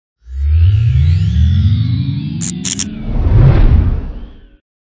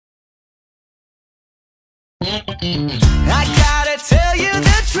I gotta tell you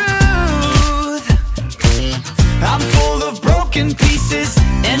the truth, I'm full of broken pieces,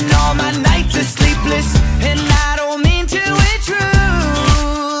 and all my nights are sleepless. And I don't mean to intrude.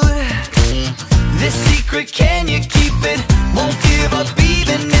 This secret, can you keep it? Won't give up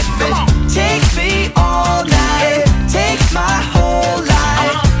even if it takes me all night, takes my whole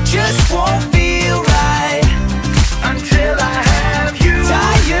life. Just won't feel right until I have you.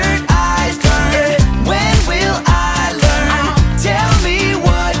 Tired eyes burn, when will I learn? Tell me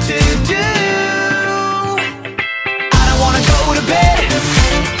what to do. I don't wanna go to bed,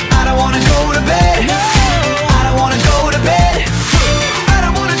 I don't wanna go to bed, I don't wanna go to bed, I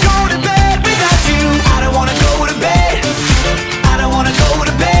don't wanna go to bed without you. I don't wanna go to bed, I don't wanna go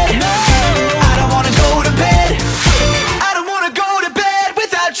to bed, I don't wanna go to bed, I don't wanna go to bed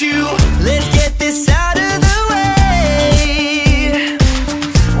without you. Let's get this out of the way.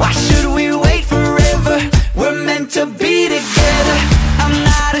 Why should we wait forever? We're meant to be together. I'm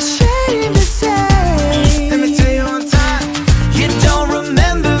not ashamed to say, let me tell you one time, you don't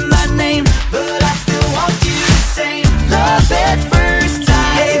remember my name, but I still want you the same. Love at first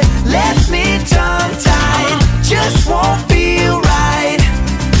sight left me tongue-tied. Just won't feel right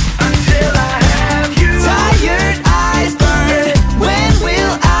until I have you. Tired eyes burn, when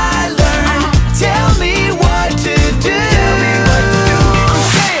will I learn? Tell me what to do. I'm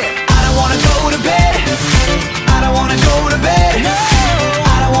saying, I don't wanna go to bed, I don't wanna go to bed,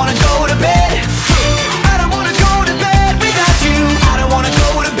 I don't wanna go to bed, I don't wanna go to bed without you. I don't wanna go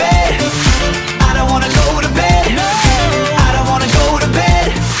to bed, I don't wanna go to bed, I don't wanna go to bed,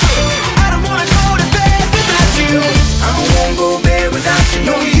 I don't wanna go to bed without you. I don't wanna go to bed without you.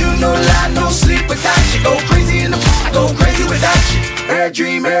 No you, no lie, no sleep without you. Go crazy in the park, go crazy without you. Every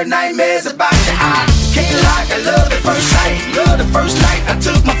dream, every nightmares about you. I can't lie, I love the first sight. Love the first night I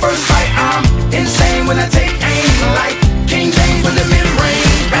took my first bite. I'm insane when I take aim, like King James when the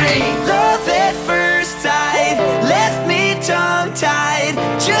mid-range bang. Love at first sight left me tongue-tied.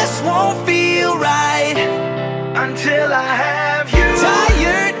 Just won't feel right Until I have you.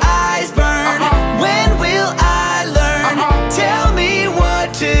 Tired eyes burn, when will I learn? Tell me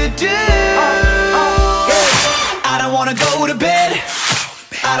what to do. I don't wanna go to bed,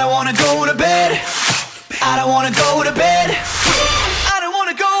 I don't wanna go to bed, I don't wanna go to bed, I don't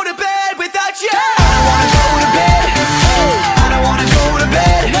wanna go to bed without you. I don't wanna go to bed, I don't wanna go to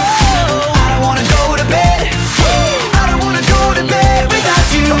bed, I don't wanna go to bed, I don't wanna go to bed without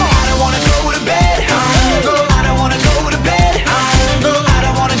you. I don't wanna go to bed, I don't wanna go to bed, I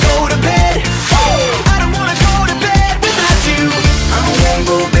don't wanna go to bed, I don't wanna go to bed without you. I don't wanna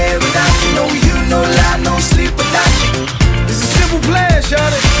go to bed without you. No you, no lie, no sleep without you. It's a simple plan,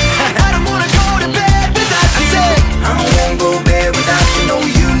 shawty. I don't wanna go to bed without you. I don't wanna go to bed without you. No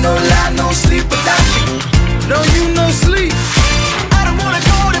you, no lie, no sleep without you. No you, no sleep. I don't wanna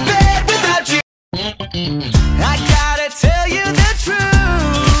go to bed without you. I gotta tell you the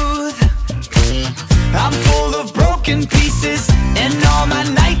truth, I'm full of broken pieces, and all my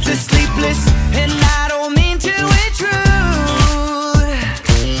nights are sleepless. And I don't mean to intrude.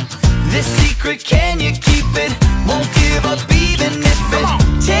 This secret, can you keep it? Won't give up even if it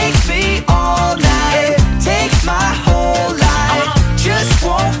takes me all night, takes my whole life. Just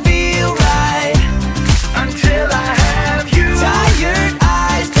won't feel right until I have you. Tired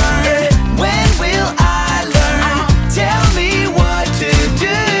eyes burn, when will I learn? Tell me what to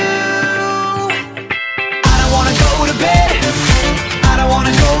do. I don't wanna go to bed, I don't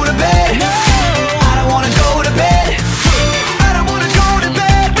wanna go to bed, I don't wanna go to bed, I don't wanna go to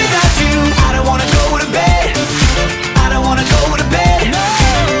bed without you. I don't wanna go to bed, I don't wanna go to bed,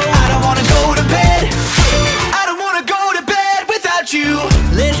 I don't wanna go to bed, I don't wanna go to bed without you.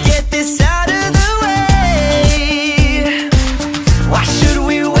 Let's get this out of the way. Why should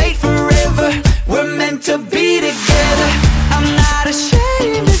we wait forever? We're meant to be together. I'm not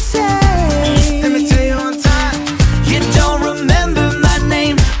ashamed to say, Let me tell you one time. you don't remember my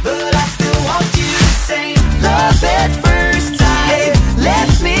name, but I still want you the same. Love at first sight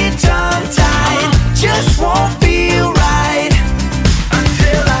left me tongue-tied. Just won't feel right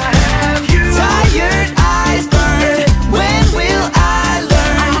Until I have you. Tired eyes burn, when will I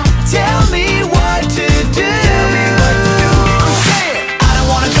learn? Tell me what to do. I'm saying, I don't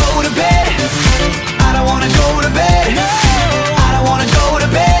wanna go to bed, I don't wanna go to bed, I don't wanna go to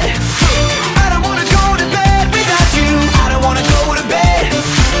bed, I don't wanna go to bed without you. I don't wanna go to bed,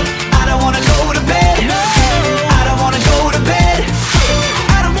 I don't wanna go to bed, I don't wanna go to bed,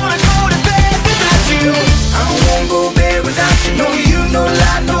 I don't wanna go to bed without you. I don't wanna go to bed without you. No you, no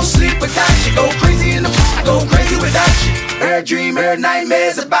lie, no sleep without you. Go crazy in the park, go crazy without you. Every dream, every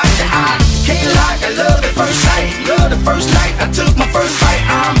nightmares about you. I can't lie, I love at first sight. Love the first night I took my first bite.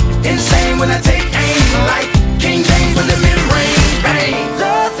 I'm insane when I take aim, like King James with the mid-range bang.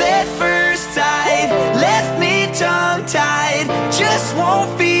 Love at first sight left me tongue-tied. Just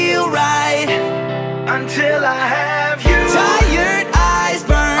won't feel right Until I have you. Tired eyes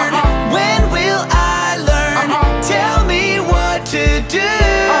burn. When will I learn? Tell me what to do.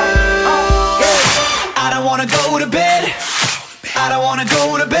 I don't wanna go to bed. I don't wanna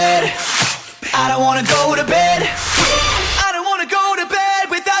go to bed. I don't wanna go to bed. I don't wanna go to bed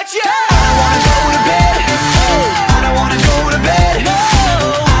without you. I don't wanna go to bed. I don't wanna go to bed.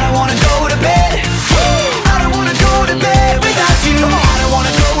 I don't wanna go to bed. I don't wanna go to bed without you. I don't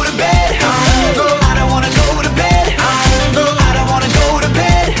wanna go to bed. I don't wanna go to bed. I don't wanna go to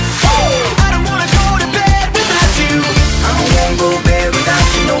bed. I don't wanna go to bed without you. I don't wanna go to bed without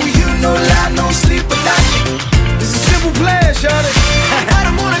you. No you, no lie, no sleep without you. It's a simple plan, shawty. I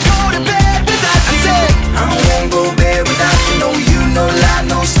don't wanna go to bed without you. I don't wanna go to bed without you. No you, no lie,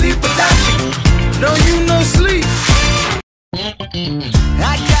 no sleep without you. No you, no sleep.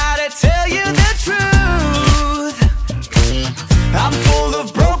 I gotta tell you the truth. I'm full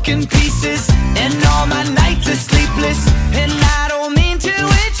of broken pieces, and all my nights are sleepless. And I don't mean to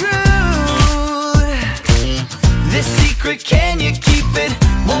intrude. This secret, can you keep it?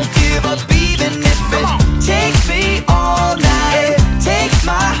 Won't give up even if it takes me all night, takes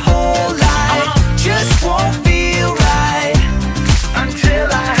my whole life. Just won't feel right Until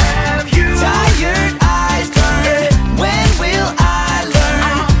I have you. Tired eyes burn. When will I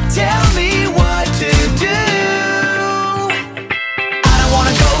learn? Tell me what to do. I don't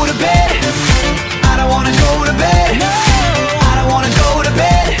wanna go to bed. I don't wanna go to bed. I don't wanna go to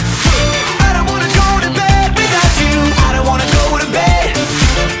bed. I don't wanna go to bed without you. I don't wanna go to bed.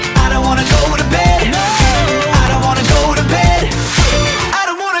 I don't wanna go to bed. I don't wanna go to bed. I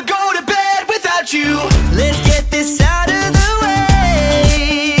don't wanna go to bed without you. Let's get this out of the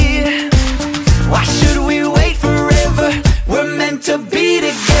way. Why should we wait forever? We're meant to be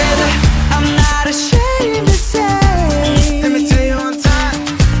together. I'm not ashamed to say, Let me tell you on time.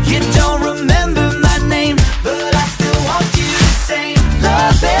 you don't remember my name, but I still want you the same.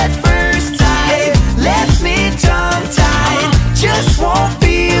 Love at first sight left me tongue-tied. Just won't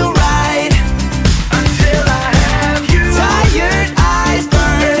feel right Until I have you. Tired eyes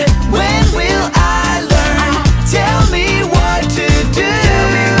burn. When will I learn? Tell me what to do.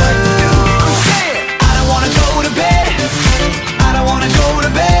 I'm saying. I don't wanna go to bed. I don't wanna go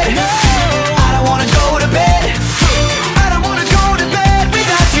to bed. I don't wanna go to bed. I don't wanna go to bed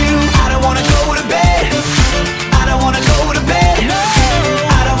without you. I don't wanna go to bed. I don't wanna go to bed.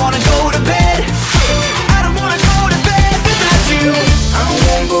 I don't wanna go to bed. I don't wanna go to bed without you. I don't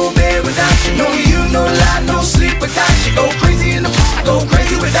wanna go to bed without you. No you, no lie, no sleep without you. Go crazy in the park, go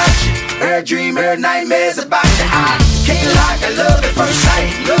crazy without you. Every dream, every nightmares about you. I can't lie, I love at first sight.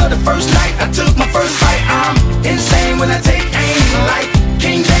 Love the first night I took my first bite. I'm insane when I take aim, like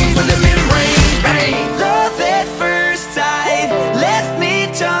King James with the mid-range bang. Love at first sight left me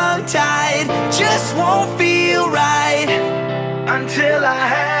tongue-tied. Just won't feel right Until I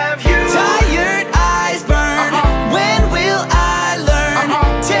have you. Tired eyes burn. When will I learn?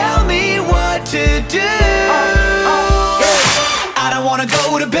 Tell me what to do. I don't wanna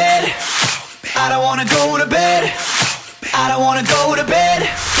go to bed. I don't wanna go to bed. I don't wanna go to bed.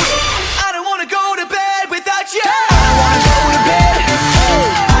 I don't wanna go to bed without you. I don't wanna go to bed.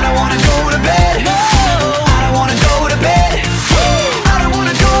 I don't wanna go to bed. I don't wanna go to bed. I don't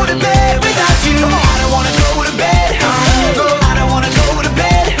wanna go to bed without you. I don't wanna go to bed. I don't wanna go to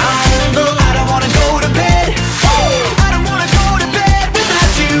bed. I don't wanna go to bed. I don't wanna go to bed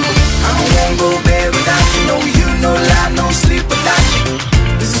without you. I don't wanna go to bed without you. No you, no lie, no sleep without you.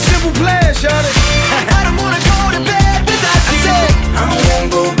 It's a simple plan, shawty. I don't wanna go to bed without you. I don't wanna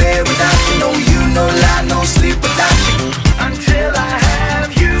go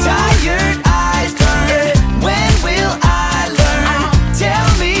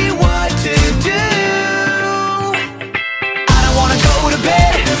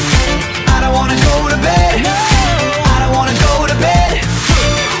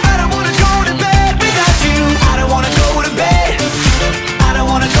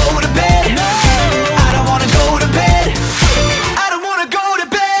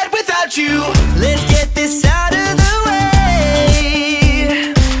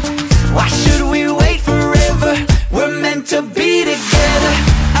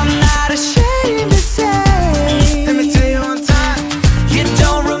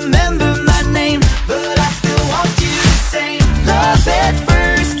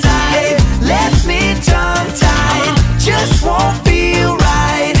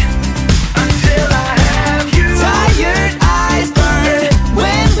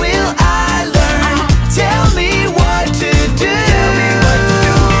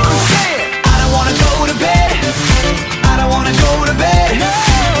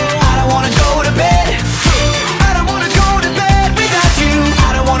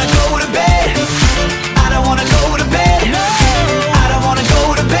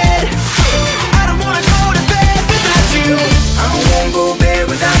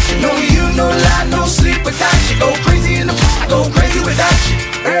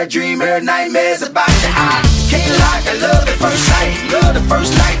mirror nightmares about you. I can't lie, I love at first sight. Love the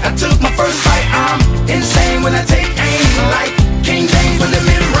first night I took my first bite. I'm insane when I take aim, like King James when the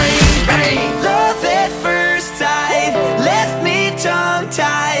mid-range bang. Love at first sight left me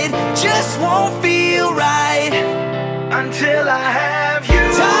tongue-tied. Just won't feel right Until I have you.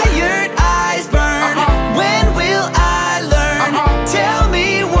 Tired eyes burn. When will I learn? Tell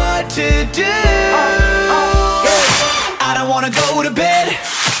me what to do. I don't wanna go to bed.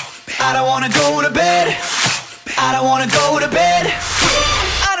 I don't wanna go to bed. I don't wanna go to bed.